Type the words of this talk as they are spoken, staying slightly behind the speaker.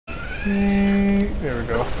There we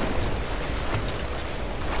go.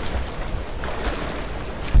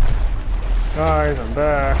 Guys, I'm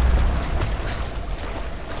back.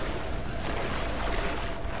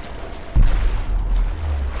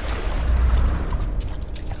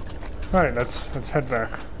 Alright, let's head back.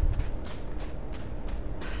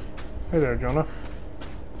 Hey there, Jonah.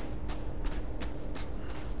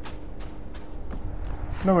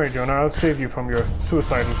 No way, Jonah, I'll save you from your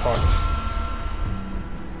suicidal thoughts.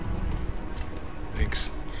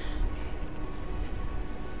 Thanks.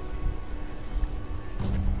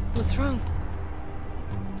 What's wrong?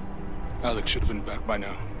 Alex should have been back by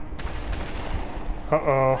now.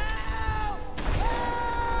 Uh-oh.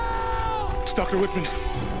 It's Dr. Whitman.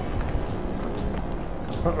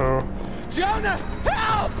 Uh-oh. Jonah,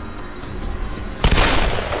 help!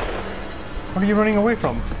 What are you running away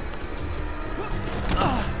from?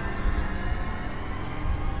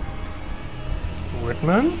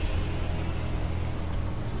 Whitman?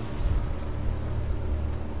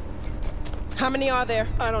 How many are there?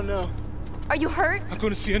 I don't know. Are you hurt? Not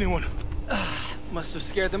going to see anyone. Must have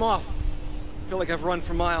scared them off. Feel like I've run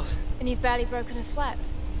for miles. And you've barely broken a sweat.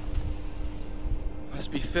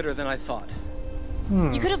 Must be fitter than I thought.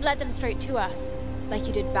 You could have led them straight to us, like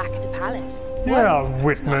you did back at the palace. Yeah,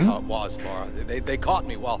 That's not Whitman. how it was, Laura. They caught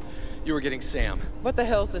me while you were getting Sam. What the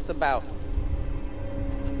hell's this about?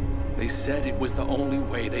 They said it was the only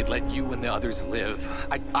way they'd let you and the others live.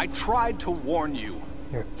 I tried to warn you.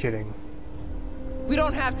 You're kidding. We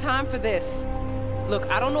don't have time for this. Look,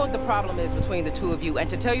 I don't know what the problem is between the two of you, and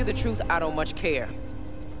to tell you the truth, I don't much care.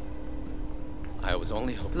 I was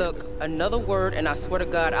only hoping. Look, another word, and I swear to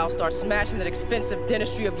God, I'll start smashing that expensive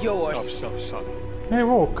dentistry of yours. Stop. Hey,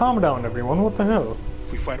 whoa, calm down, everyone. What the hell?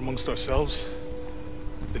 If we fight amongst ourselves,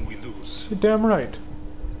 then we lose. You're damn right.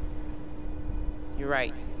 You're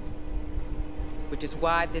right. Which is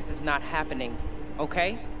why this is not happening,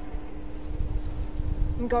 okay?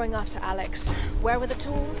 I'm going after Alex. Where were the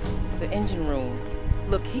tools? The engine room.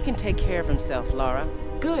 Look, he can take care of himself, Laura.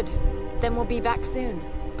 Good. Then we'll be back soon.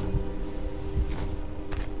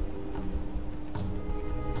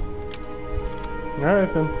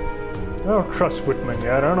 Alright then. I don't trust Whitman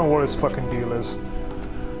yet. I don't know what his fucking deal is.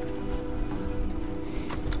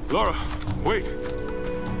 Laura, wait.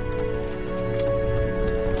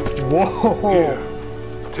 Whoa!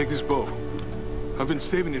 Here, take this bow. I've been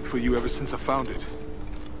saving it for you ever since I found it.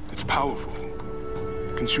 It's powerful.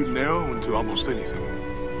 It can shoot an arrow into almost anything.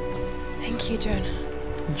 Thank you, Jonah.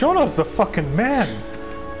 Jonah's the fucking man!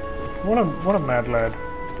 What a mad lad.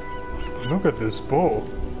 Look at this bow.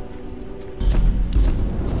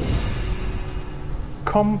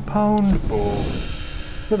 Compound bow.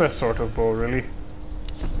 The best sort of bow, really.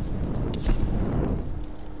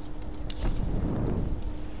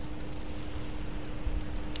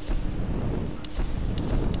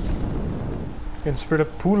 Can spread a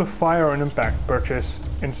pool of fire on impact. Purchase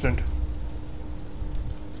instant.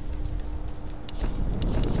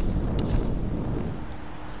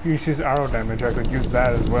 Uses arrow damage. I could use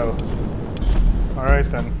that as well. Alright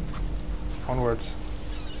then. Onwards.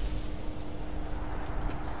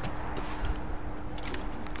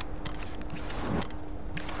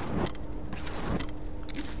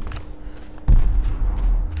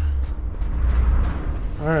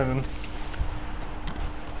 Alright then.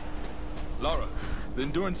 Laura, the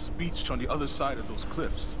Endurance is beached on the other side of those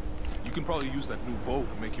cliffs. You can probably use that new bow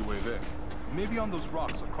to make your way there. Maybe on those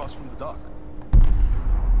rocks across from the dock.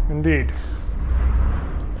 Indeed.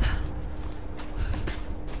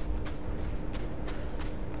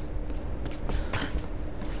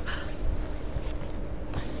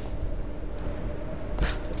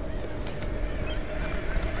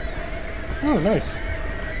 Oh, nice.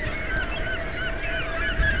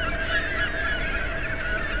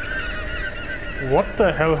 What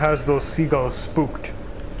the hell has those seagulls spooked?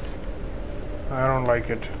 I don't like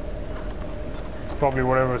it. Probably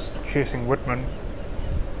whatever's chasing Whitman.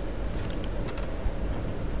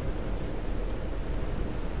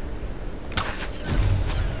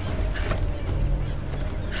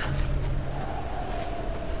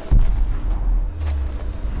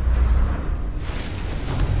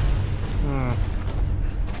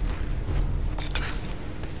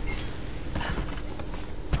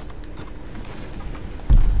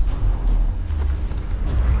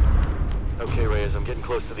 Okay, Reyes, I'm getting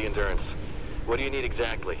close to the Endurance. What do you need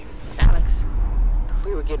exactly? Alex,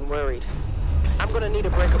 we were getting worried. I'm gonna need a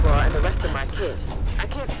breaker bar and the rest of my kit. I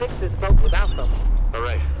can't fix this boat without them. All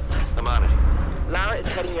right, I'm on it. Lara is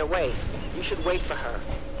heading your way. You should wait for her.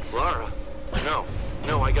 Lara?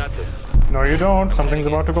 No, I got this. No, you don't. Something's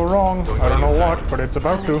about to go wrong. I don't know what, but it's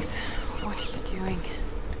about to. Alex, what are you doing?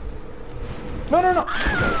 No, no, no!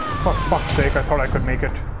 For fuck's sake, I thought I could make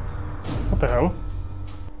it. What the hell?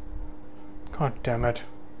 God damn it.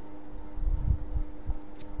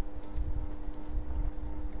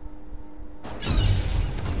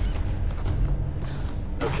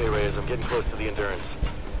 Okay, Reyes, I'm getting close to the Endurance.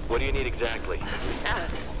 What do you need exactly?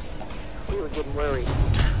 Alex, we were getting worried.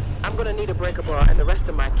 I'm gonna need a breaker bar and the rest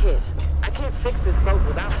of my kit. I can't fix this boat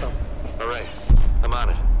without them. All right, I'm on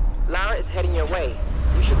it. Lara is heading your way.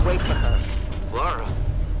 You should wait for her. Lara?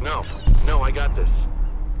 No, I got this.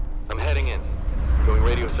 I'm heading in. Going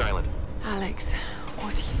radio silent. Alex,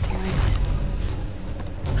 what are you doing?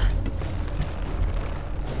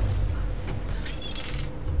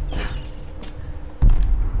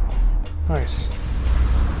 Nice.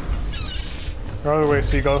 Get out of the way,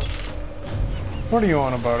 Seagull. What are you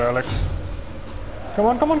on about, Alex? Come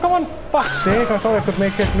on, come on, come on! Fuck's sake, I thought I could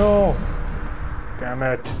make it. No! Damn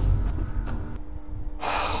it.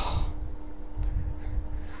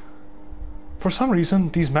 For some reason,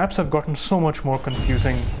 these maps have gotten so much more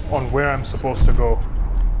confusing on where I'm supposed to go.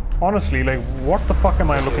 Honestly, like, what the fuck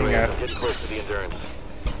am I looking Reyes, at? I'm getting close to the Endurance.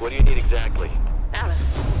 What do you need exactly? Alex,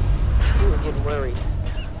 we were getting worried.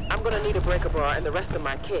 I'm gonna need a breaker bar and the rest of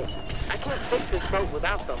my kit. I can't fix this boat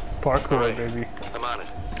without them. Parkour, Right. baby. I'm on it.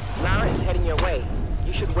 Lara is heading your way.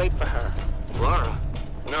 You should wait for her. Lara?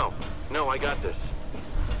 No, I got this.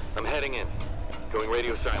 I'm heading in. Going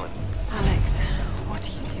radio silent. Alex, what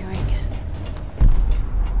are you doing?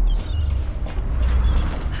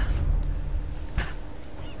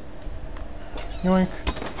 Yoink.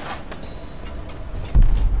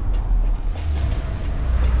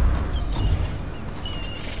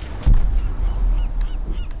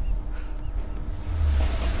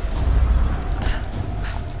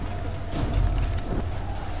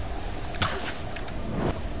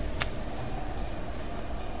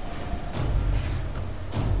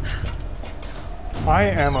 I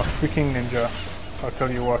am a freaking ninja. I'll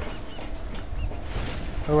tell you what.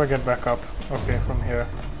 How do I get back up? Okay, from here.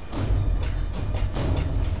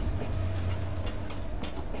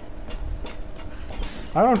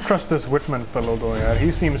 I don't trust this Whitman fellow though, yeah.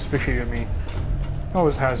 He seems fishy to me.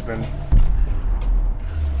 Always has been.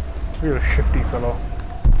 Real shifty fellow.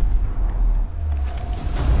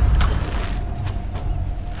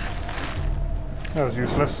 That was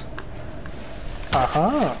useless.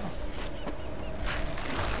 Aha!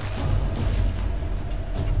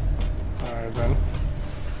 Alright then.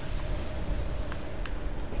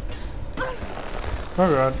 Oh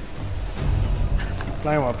god.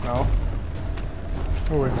 Climb up now.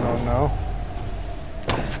 Oh, it's on now.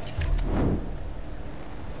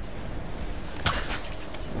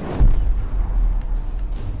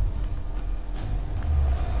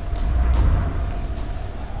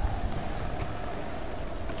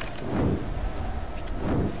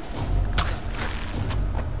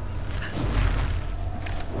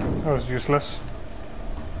 That was useless.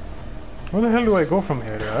 Where the hell do I go from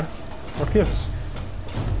here, Dad? What gives?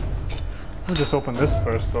 We'll just open this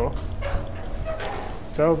first, though.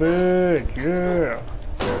 Salvage, yeah!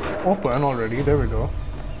 Open already, there we go.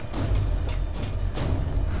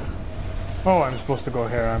 Oh, I'm supposed to go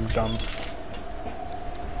here, I'm dumb.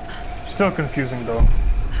 Still confusing, though.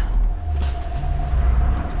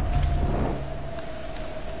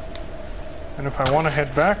 And if I want to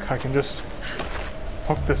head back, I can just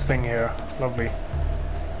hook this thing here. Lovely.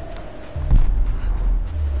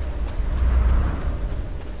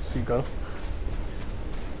 Seagull.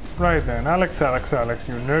 Right then, Alex, you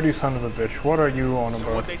nerdy son of a bitch. What are you on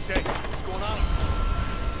about? What they say? What's going on?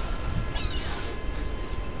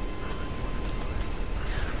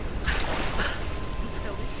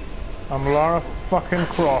 I'm Lara fucking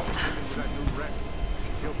Croft. That new wreck.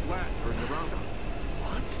 She killed Vlad during the roundup.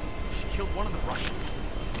 What? She killed one of the Russians?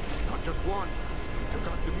 Not just one. She took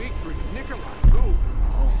out Dmitri and Nikolai, too.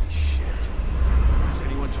 Holy shit. Has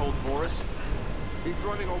anyone told Boris? He's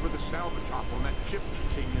running over the salvage hop on that ship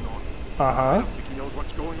she came in on. I Uh-huh. don't think he knows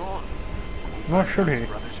what's going on. Nor should he. His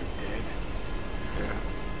brothers are dead. Yeah.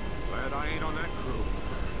 Glad I ain't on that crew.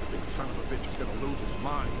 Big son of a bitch is gonna lose his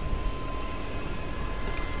mind.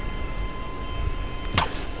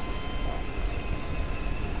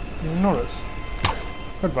 You notice.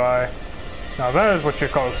 Goodbye. Now that is what you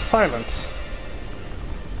call silence.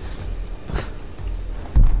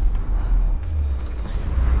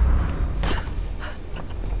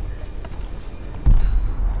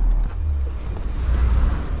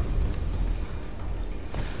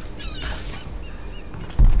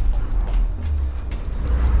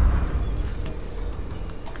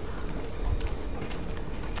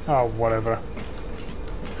 Oh, whatever.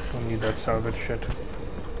 Don't need that salvage shit.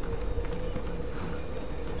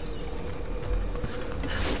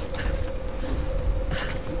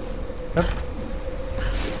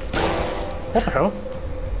 What the hell?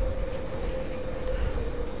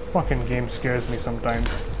 Fucking game scares me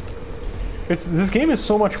sometimes. This game is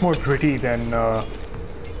so much more gritty than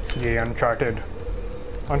Uncharted.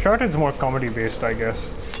 Uncharted's more comedy based, I guess.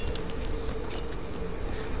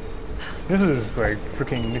 This is like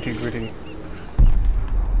freaking nitty gritty.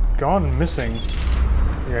 Gone missing.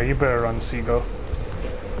 Yeah, you better run, Seagull.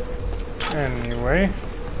 Anyway.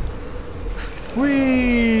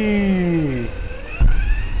 Whee!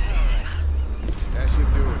 That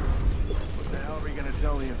should do it. What the hell are we gonna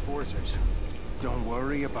tell the enforcers? Don't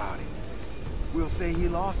worry about it. We'll say he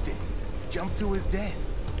lost it. Jumped to his death.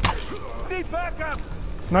 Need backup!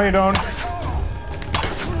 No, you don't.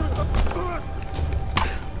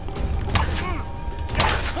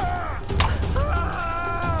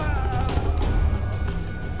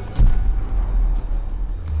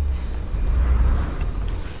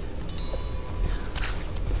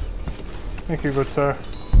 Thank you, good sir.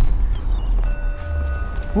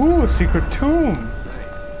 Ooh, a secret tomb!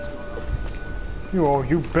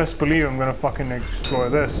 You best believe I'm gonna fucking explore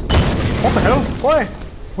this. What the hell? Why?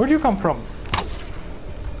 Where'd you come from?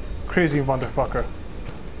 Crazy motherfucker.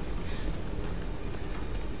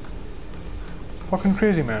 Fucking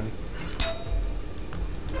crazy man.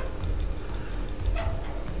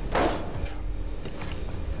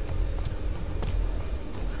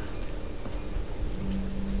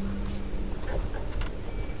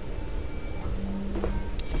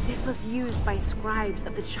 This was used by scribes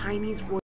of the Chinese royal